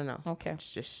 No. Okay.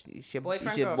 It's your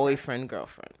Boyfriend, boyfriend,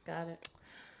 girlfriend. Got it.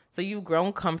 So you've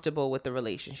grown comfortable with the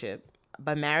relationship,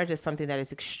 but marriage is something that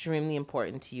is extremely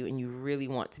important to you, and you really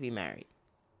want to be married.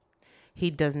 He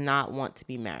does not want to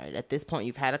be married. At this point,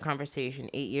 you've had a conversation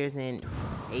 8+ years in,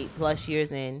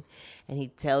 and he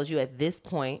tells you at this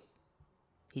point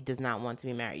he does not want to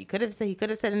be married. He could have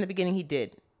said in the beginning he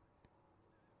did,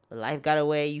 but life got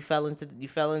away. You fell into the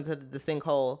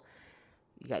sinkhole.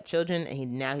 You got children,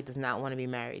 and now he does not want to be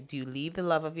married. Do you leave the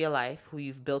love of your life, who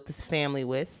you've built this family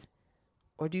with,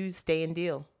 or do you stay and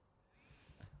deal?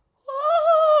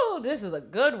 Oh, this is a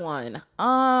good one.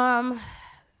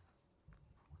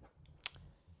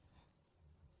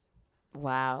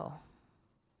 Wow.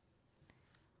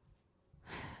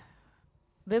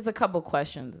 There's a couple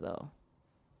questions though.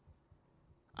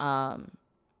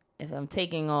 If I'm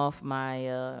taking off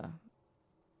my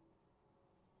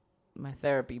my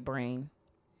therapy brain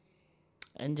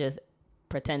and just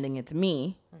pretending it's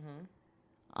me,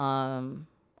 I'm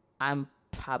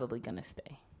probably gonna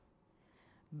stay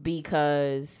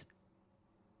because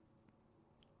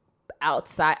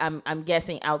I'm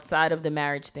guessing outside of the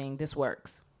marriage thing, this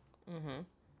works.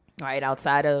 Right,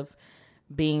 outside of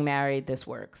being married, this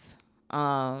works.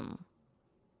 And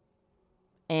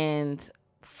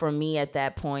for me at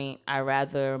that point, I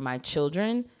rather my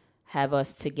children have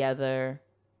us together,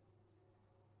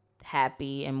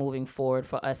 happy and moving forward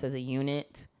for us as a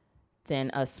unit, than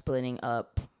us splitting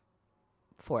up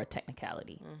for a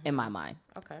technicality in my mind.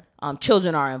 Okay.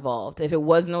 Children are involved. If it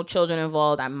was no children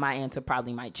involved, my answer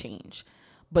probably might change.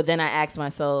 But then I ask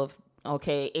myself,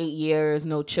 okay, 8 years,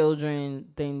 no children,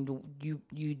 then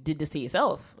you did this to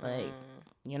yourself. Like,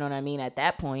 you know what I mean? At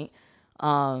that point.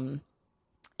 And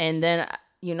then,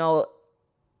 you know,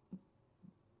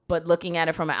 but looking at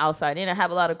it from an outside in, I have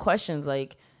a lot of questions.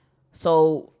 Like,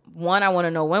 so one, I want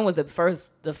to know, when was the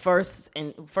first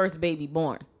baby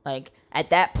born? Like,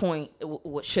 at that point,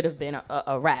 what should have been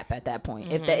a wrap at that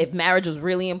point. If marriage was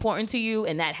really important to you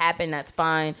and that happened, that's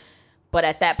fine. But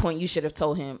at that point, you should have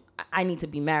told him, I need to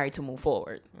be married to move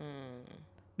forward.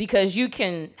 Because you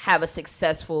can have a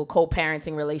successful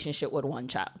co-parenting relationship with one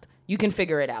child. You can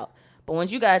figure it out. But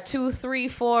once you got 2, 3,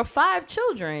 4, 5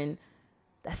 children,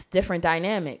 that's different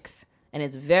dynamics. And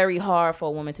it's very hard for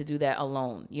a woman to do that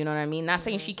alone. You know what I mean? Not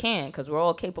saying she can, because we're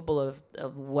all capable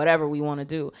of whatever we want to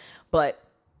do. But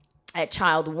at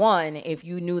child 1, if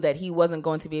you knew that he wasn't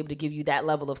going to be able to give you that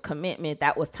level of commitment,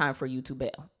 that was time for you to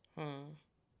bail.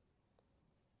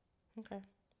 Okay.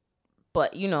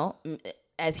 But, you know,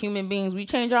 as human beings, we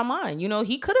change our mind. You know,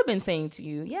 he could have been saying to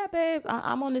you, yeah, babe,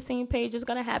 I'm on the same page. It's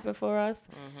going to happen for us.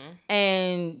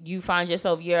 And you find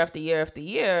yourself year after year after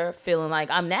year feeling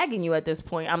like, I'm nagging you at this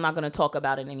point. I'm not going to talk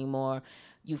about it anymore.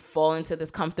 You fall into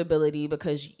this comfortability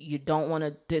because you don't want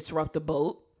to disrupt the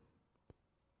boat.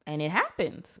 And it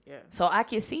happens. Yeah. So I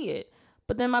can see it.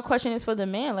 But then my question is for the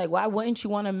man. Like, why wouldn't you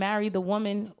want to marry the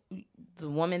woman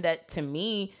that, to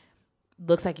me,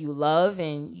 looks like you love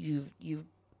and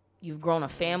you've grown a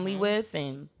family with,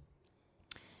 and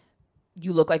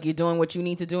you look like you're doing what you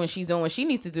need to do and she's doing what she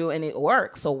needs to do, and it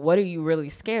works. So what are you really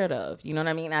scared of? You know what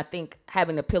I mean? I think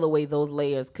having to peel away those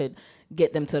layers could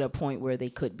get them to the point where they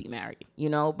could be married, you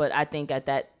know? But I think at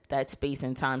that space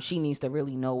and time, she needs to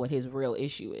really know what his real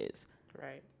issue is.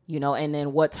 Right. You know, and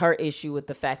then what's her issue with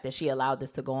the fact that she allowed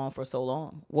this to go on for so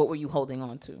long? What were you holding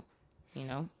on to? You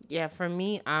know? Yeah, for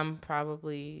me, I'm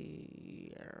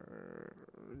probably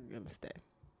gonna stay.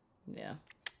 Yeah.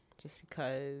 Just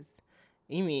because,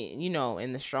 you mean, you know,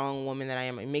 in the strong woman that I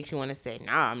am, it makes you want to say,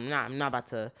 nah, I'm not about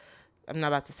to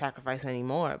sacrifice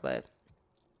anymore. But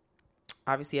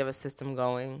obviously, you have a system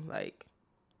going. Like,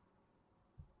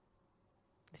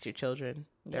 it's your children,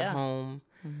 they're home.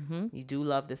 You do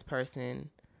love this person.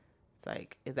 It's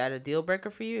like, is that a deal breaker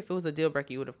for you? If it was a deal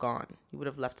breaker, you would have gone. You would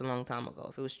have left a long time ago.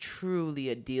 If it was truly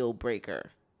a deal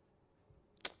breaker,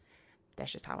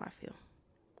 that's just how I feel.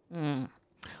 We're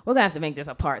going to have to make this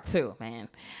a part 2, man.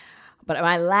 But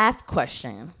my last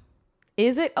question,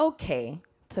 is it okay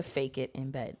to fake it in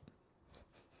bed?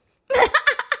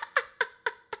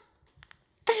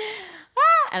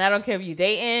 And I don't care if you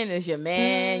dating, it's your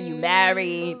man, you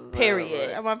married,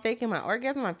 period. Am I faking my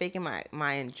orgasm? Am I faking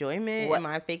my enjoyment? What? Am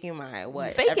I faking my what?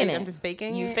 You faking it. I'm just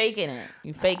faking you it? faking it.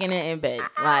 You faking it in bed.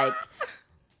 Like,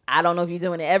 I don't know if you're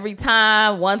doing it every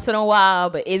time, once in a while,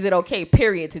 but is it okay,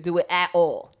 period, to do it at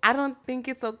all? I don't think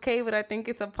it's okay, but I think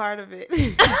it's a part of it.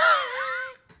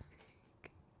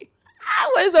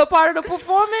 What is a part of the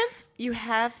performance? You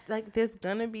have, like, there's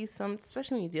gonna be some,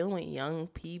 especially when you're dealing with young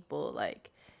people, like,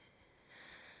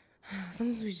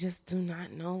 sometimes we just do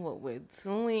not know what we're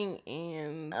doing,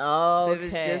 and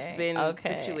there's just been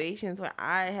situations where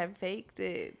I have faked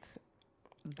it.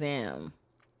 Damn.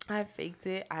 I've faked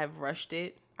it. I've rushed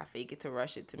it. I fake it to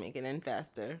rush it to make it end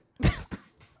faster.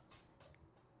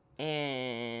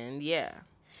 And yeah.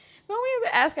 Well, we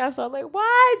have to ask ourselves, like,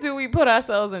 why do we put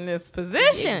ourselves in this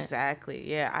position?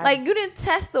 Exactly. Yeah. Like, you didn't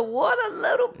test the water a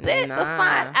little bit to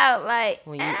find out, like,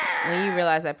 when you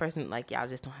realize that person, like, y'all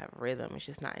just don't have rhythm. It's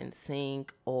just not in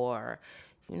sync, or,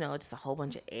 you know, just a whole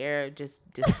bunch of air just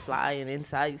flying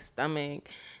inside your stomach.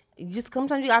 You just,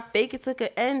 sometimes you gotta fake it so it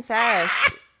could end fast.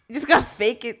 You just gotta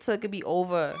fake it so it could be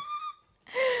over.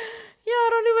 Yeah, I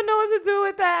don't even know what to do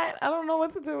with that. I don't know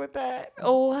what to do with that.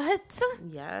 What?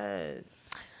 Yes.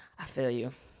 I feel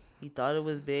you. You thought it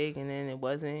was big and then it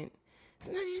wasn't.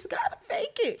 So now you just gotta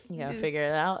fake it. You gotta figure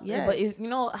it out. Yes. But you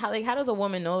know how does a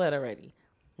woman know that already?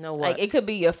 Know what? Like, it could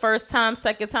be your first time,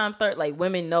 second time, third. Like,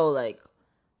 women know, like,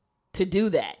 to do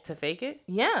that. To fake it?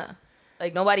 Yeah.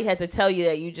 Like, nobody had to tell you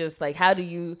that. You just, like, how do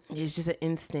you... It's just an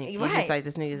instinct. Right. You're just like,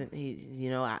 this nigga,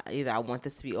 you know, either I want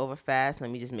this to be over fast.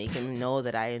 Let me just make him know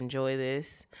that I enjoy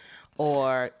this.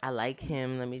 Or I like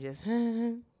him. Let me just...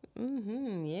 yeah.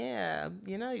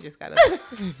 You know, you just gotta...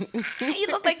 You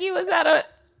look like you was at a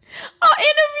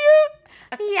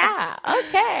interview. Yeah.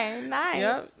 Okay. Nice.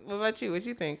 Yep. What about you? What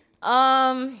you think?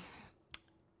 I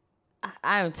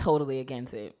am totally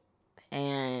against it.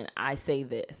 And I say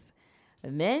this.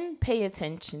 Men pay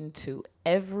attention to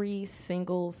every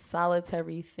single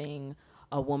solitary thing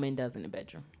a woman does in the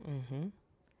bedroom. Mm-hmm.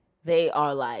 They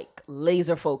are like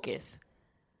laser focused.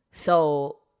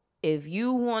 So if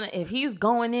he's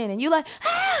going in and you like,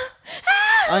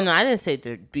 Oh, no, I didn't say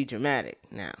to be dramatic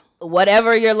now.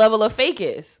 whatever your level of fake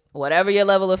is,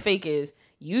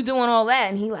 you doing all that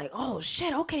and he like, oh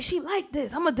shit, okay, she like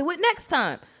this, I'm gonna do it next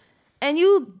time. And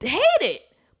you hate it,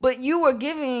 but you were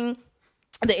giving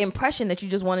the impression that you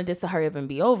just wanted this to hurry up and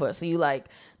be over. So you like,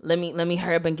 let me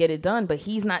hurry up and get it done. But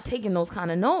he's not taking those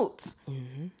kind of notes.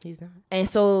 Mm-hmm. He's not. And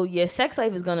so your sex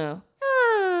life is gonna,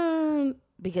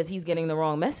 because he's getting the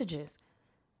wrong messages.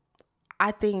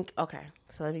 I think, okay,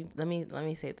 so let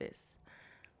me say this.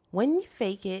 When you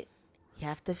fake it, you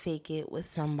have to fake it with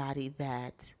somebody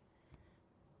that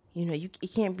you know,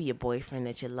 it can't be your boyfriend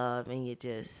that you love and you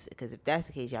just, because if that's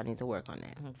the case, y'all need to work on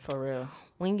that. For real.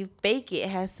 When you fake it, it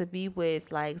has to be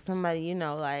with like somebody, you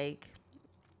know, like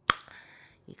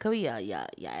it could be your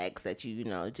ex that you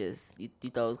know, just you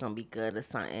thought it was gonna be good or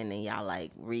something, and y'all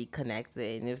like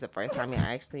reconnected, and it was the first time y'all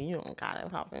actually got it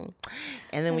popping,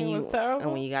 and then when you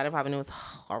got it popping, it was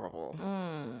horrible.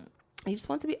 You just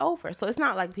want to be over. So it's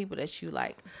not like people that you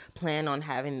like plan on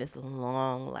having this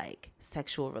long like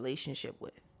sexual relationship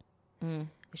with.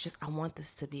 It's just, I want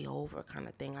this to be over kind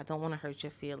of thing. I don't want to hurt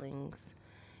your feelings.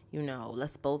 You know,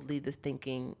 let's both leave this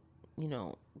thinking, you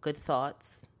know, good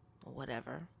thoughts or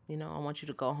whatever. You know, I want you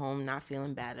to go home not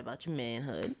feeling bad about your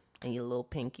manhood and your little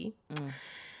pinky.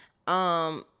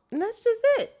 And that's just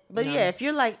it. But yeah, if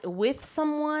you're like with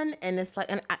someone and it's like,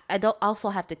 and I don't also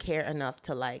have to care enough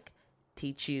to like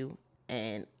teach you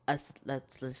and us,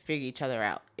 let's figure each other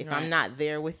out. If I'm not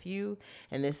there with you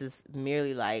and this is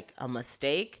merely like a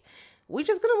mistake, we're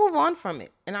just gonna move on from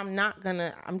it. And I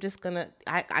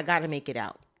gotta make it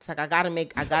out. It's like I gotta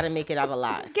make it out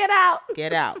alive. Get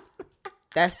out.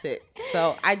 That's it.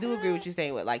 So I do agree with you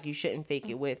saying with like you shouldn't fake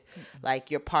it with like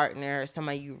your partner or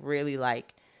somebody you really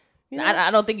like. You know?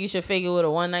 I don't think you should fake it with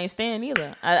a one night stand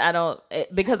either. I don't,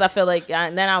 because I feel like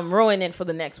then I'm ruining for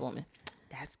the next woman.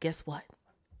 Guess what?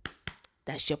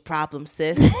 That's your problem,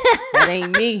 sis. That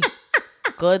ain't me.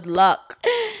 Good luck.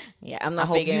 Yeah, I'm not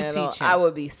faking it at all. I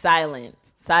would be silent.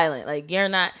 Like you're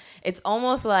not. It's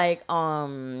almost like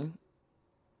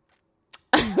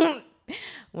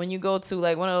when you go to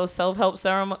like one of those self-help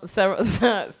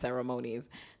ceremonies,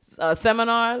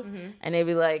 seminars, and they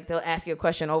be like, they'll ask you a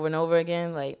question over and over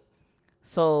again, like,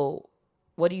 so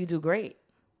what do you do great?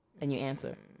 And you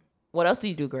answer, what else do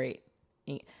you do great?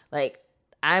 Like,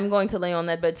 I'm going to lay on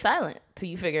that bed silent till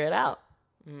you figure it out.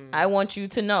 I want you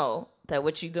to know that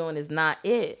what you're doing is not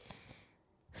it.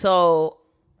 So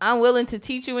I'm willing to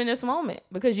teach you in this moment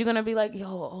because you're going to be like,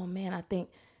 oh man, I think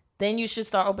then you should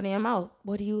start opening your mouth.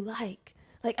 What do you like?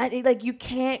 Like you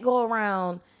can't go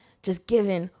around just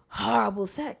giving horrible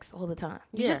sex all the time.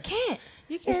 You just can't.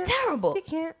 You can't. It's terrible. You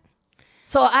can't.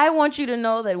 So I want you to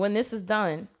know that when this is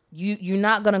done, you're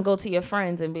not going to go to your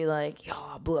friends and be like, yo,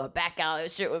 I blew her back out.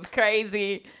 This shit was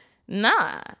crazy.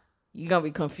 Nah. You're going to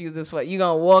be confused as fuck. You're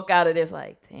going to walk out of this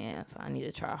like, damn, so I need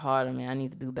to try harder, man. I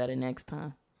need to do better next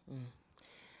time.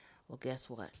 Well, guess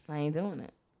what? I ain't doing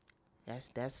it.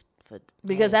 That's for...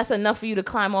 Because that's enough for you to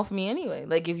climb off me anyway.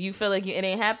 Like, if you feel like it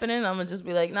ain't happening, I'm going to just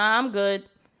be like, nah, I'm good.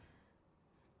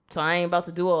 So I ain't about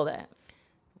to do all that.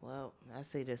 Well, I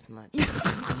say this much.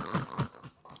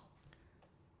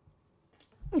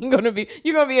 You're gonna be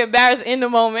embarrassed in the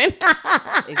moment.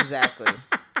 Exactly.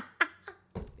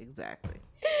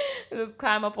 Just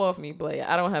climb up off me, Blair.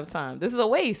 I don't have time. This is a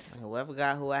waste. Whoever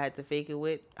got who I had to fake it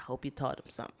with, I hope you taught him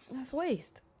something. That's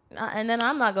waste. And then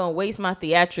I'm not gonna waste my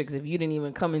theatrics if you didn't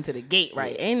even come into the gate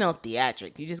right. Ain't no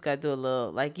theatric. You just gotta do a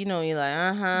little, like, you know, you're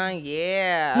like,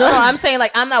 yeah. No, I'm saying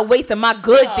like I'm not wasting my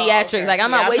good theatrics. Okay. Like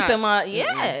I'm not wasting my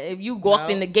if you walked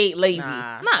in the gate lazy,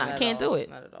 I can't do it.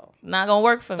 Not at all. Not gonna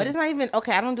work for me. But it's not even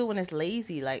okay. I don't do it when it's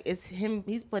lazy. Like it's him.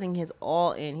 He's putting his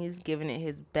all in. He's giving it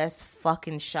his best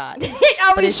fucking shot.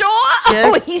 Are we sure?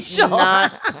 Just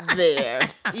not there.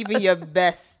 Even your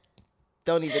best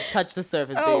don't even touch the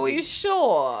surface. Oh, baby. we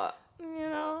sure? You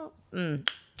know.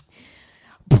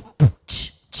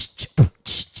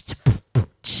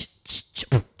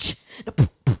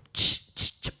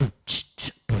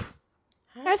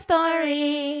 Her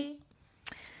story.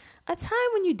 A time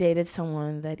when you dated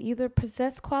someone that either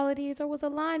possessed qualities or was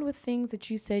aligned with things that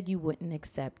you said you wouldn't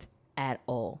accept at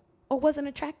all or wasn't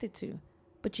attracted to,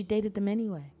 but you dated them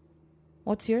anyway.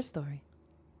 What's your story?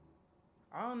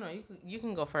 I don't know. You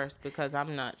can go first because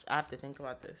I'm not. I have to think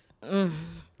about this.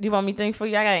 You want me to think for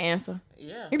you? I got an answer.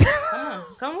 Yeah. Come on.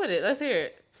 Come with it. Let's hear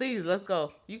it. Please, let's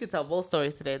go. You can tell both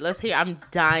stories today. Let's hear. I'm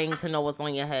dying to know what's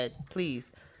on your head. Please,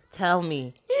 tell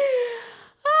me.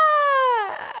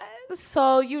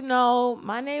 So, you know,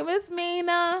 my name is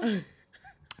Mina.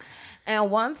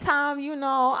 And one time, you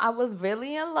know, I was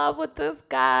really in love with this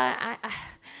guy.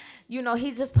 You know,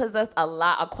 he just possessed a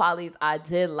lot of qualities I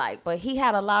did like. But he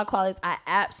had a lot of qualities I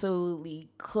absolutely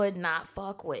could not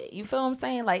fuck with. You feel what I'm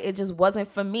saying? Like, it just wasn't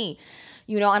for me.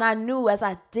 You know, and I knew as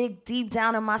I dig deep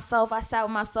down in myself, I sat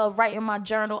with myself, writing my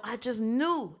journal. I just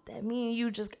knew that me and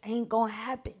you just ain't gonna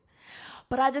happen.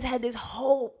 But I just had this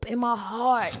hope in my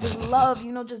heart, this love,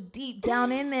 you know, just deep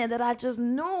down in there that I just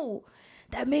knew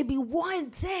that maybe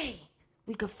one day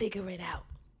we could figure it out.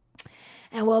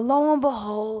 And well, lo and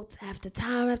behold, after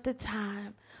time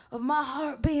of my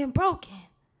heart being broken,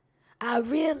 I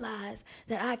realized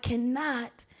that I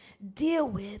cannot deal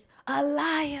with a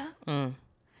liar.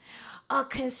 a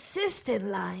consistent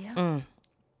liar.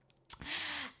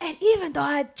 And even though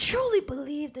I truly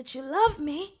believe that you love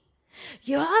me,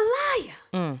 you're a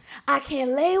liar. I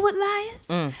can't lay with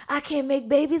liars. I can't make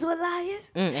babies with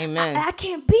liars. Amen. I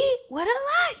can't be with a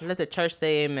liar. Let the church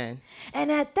say amen.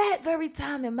 And at that very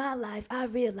time in my life, I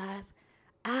realized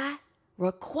I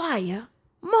require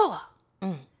more.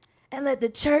 And let the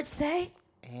church say,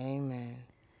 Amen.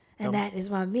 and that is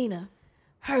Ramina,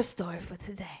 her story for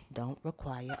today. Don't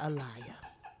require a liar.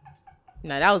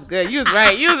 No, that was good. You was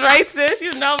right. You was right, sis.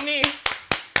 You know me. A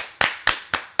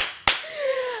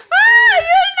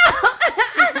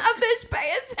bitch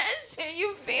pay attention,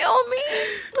 you feel me?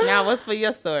 Now, what's for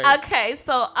your story? Okay,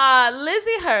 so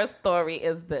Lizzie, her story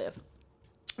is this.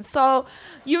 So,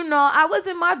 I was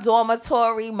in my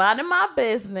dormitory, minding my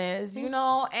business,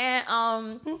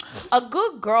 and a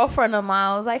good girlfriend of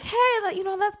mine was like, hey,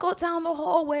 let's go down the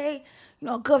hallway.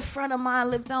 A good friend of mine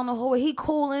lived down the hallway. He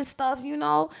cool and stuff,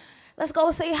 Let's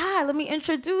go say hi. Let me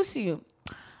introduce you.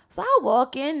 So I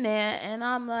walk in there, and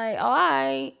I'm like, all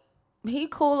right, he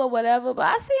cool or whatever, but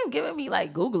I see him giving me,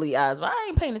 like, googly eyes, but I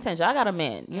ain't paying attention. I got a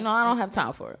man. I don't have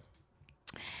time for it.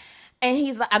 And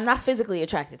he's like, I'm not physically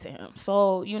attracted to him.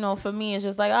 So, for me, it's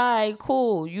just like, all right,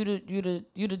 cool. You the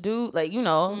dude, like, you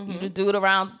the dude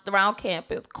around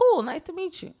campus. Cool, nice to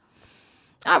meet you.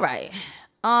 All right.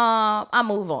 I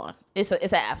move on. It's an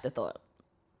afterthought.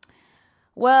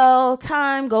 Well,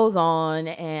 time goes on,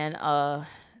 and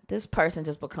this person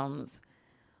just becomes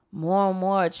more and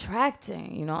more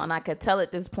attracting, and I could tell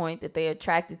at this point that they're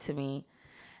attracted to me.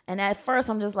 And at first,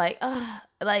 I'm just like,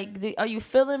 are you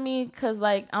feeling me because,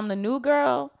 like, I'm the new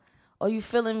girl? Or you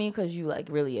feeling me because you, like,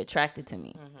 really attracted to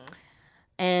me?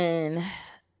 And,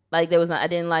 like, I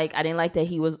didn't like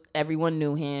that everyone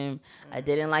knew him. I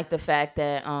didn't like the fact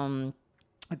that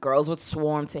girls would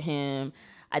swarm to him.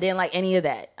 I didn't like any of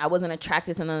that. I wasn't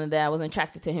attracted to none of that. I wasn't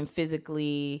attracted to him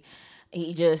physically.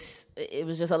 It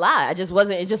was just a lie. It just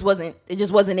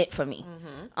wasn't it for me.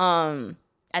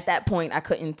 At that point, I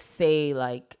couldn't say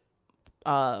like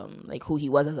who he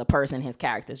was as a person, his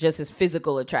character, just his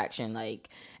physical attraction, like,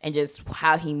 and just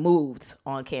how he moved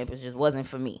on campus just wasn't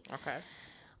for me. Okay.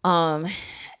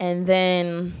 And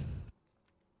then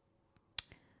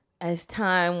as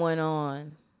time went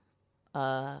on,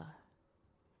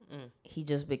 he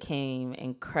just became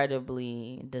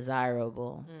incredibly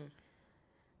desirable.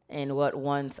 And what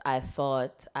once I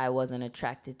thought I wasn't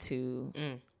attracted to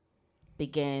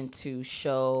began to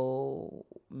show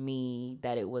me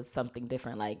that it was something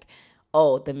different. Like,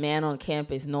 oh, the man on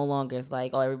campus no longer is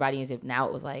like, oh, everybody is. Now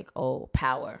it was like, oh,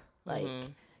 power. Like,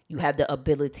 you have the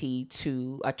ability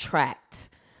to attract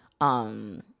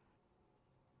the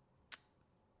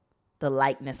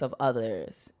likeness of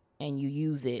others, and you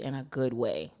use it in a good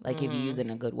way. Like, if you use it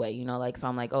in a good way, like, so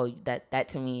I'm like, oh, that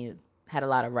to me had a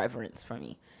lot of reverence for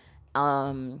me.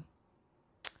 And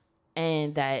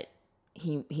that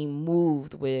he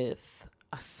moved with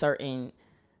a certain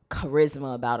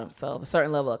charisma about himself, a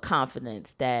certain level of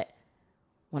confidence that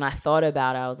when I thought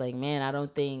about it, I was like, man, I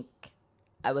don't think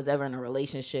I was ever in a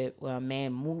relationship where a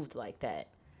man moved like that.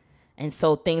 And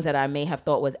so things that I may have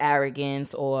thought was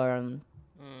arrogance or...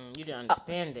 you didn't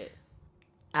understand it.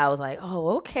 I was like,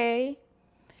 oh, okay.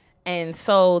 And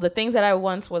so the things that I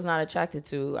once was not attracted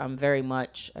to, I'm very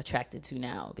much attracted to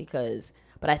now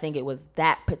but I think it was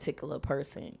that particular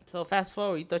person. So fast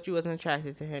forward, you thought you wasn't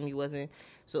attracted to him. You wasn't.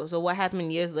 So what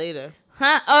happened years later? We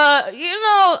walked down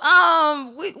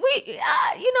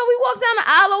the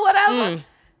aisle or whatever.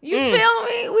 You feel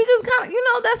me? We just kind of,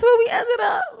 that's where we ended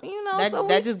up,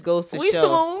 That just goes to we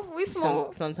show. We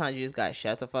smooth. Sometimes you just got to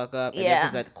shut the fuck up. And Yeah.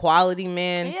 if it's a quality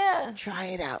man, Yeah. try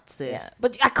it out, sis. Yeah.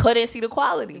 But I couldn't see the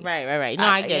quality. Right. No,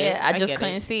 I get it. I just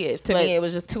couldn't see it. To me, it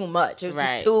was just too much. It was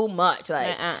just too much.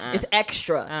 Like, it's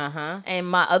extra. And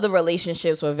my other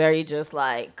relationships were very just,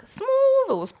 like, smooth.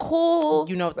 It was cool.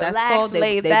 You know what relaxed, that's called?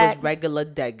 They back. was regular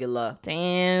degular.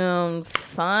 Damn,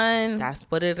 son. That's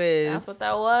what it is. That's what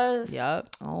that was? Yep.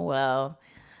 Oh, well.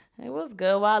 It was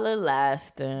good while it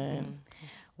lasted.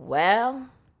 Well,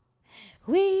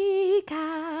 we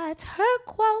got her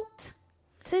quote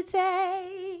today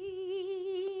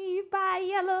by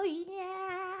Yellow Yams.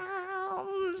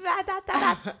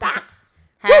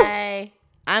 Hey,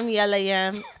 I'm Yellow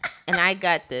Yam, and I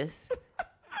got this.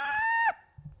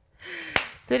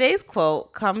 Today's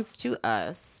quote comes to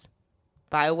us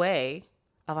by way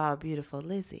of our beautiful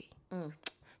Lizzie.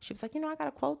 She was like, I got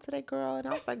a quote today, girl. And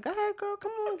I was like, go ahead, girl.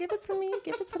 Come on, give it to me.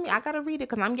 I got to read it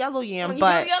because I'm Yellow Yam.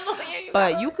 But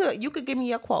you could give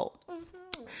me a quote.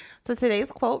 So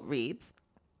today's quote reads,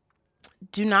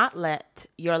 do not let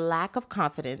your lack of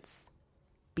confidence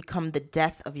become the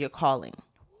death of your calling.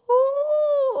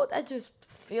 I just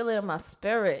feel it in my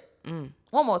spirit.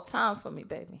 One more time for me,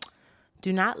 baby.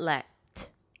 Do not let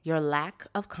your lack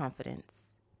of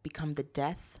confidence become the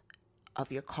death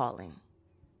of your calling.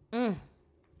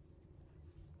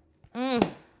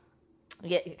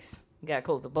 Yes. You got to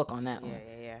close the book on that one.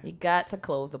 Yeah. You got to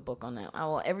close the book on that. I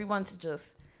want everyone to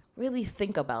just really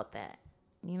think about that.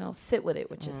 You know, sit with it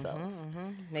with yourself.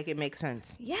 Make it make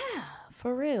sense. Yeah,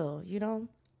 for real, you know.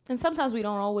 And sometimes we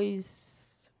don't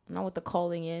always know what the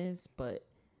calling is, but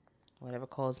Whatever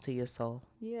calls to your soul.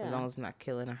 yeah. As long as it's not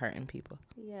killing or hurting people.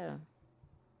 Yeah.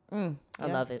 I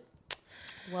love it.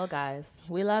 Well, guys,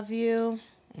 We love you.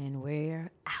 and we're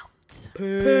out.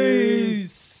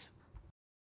 Peace.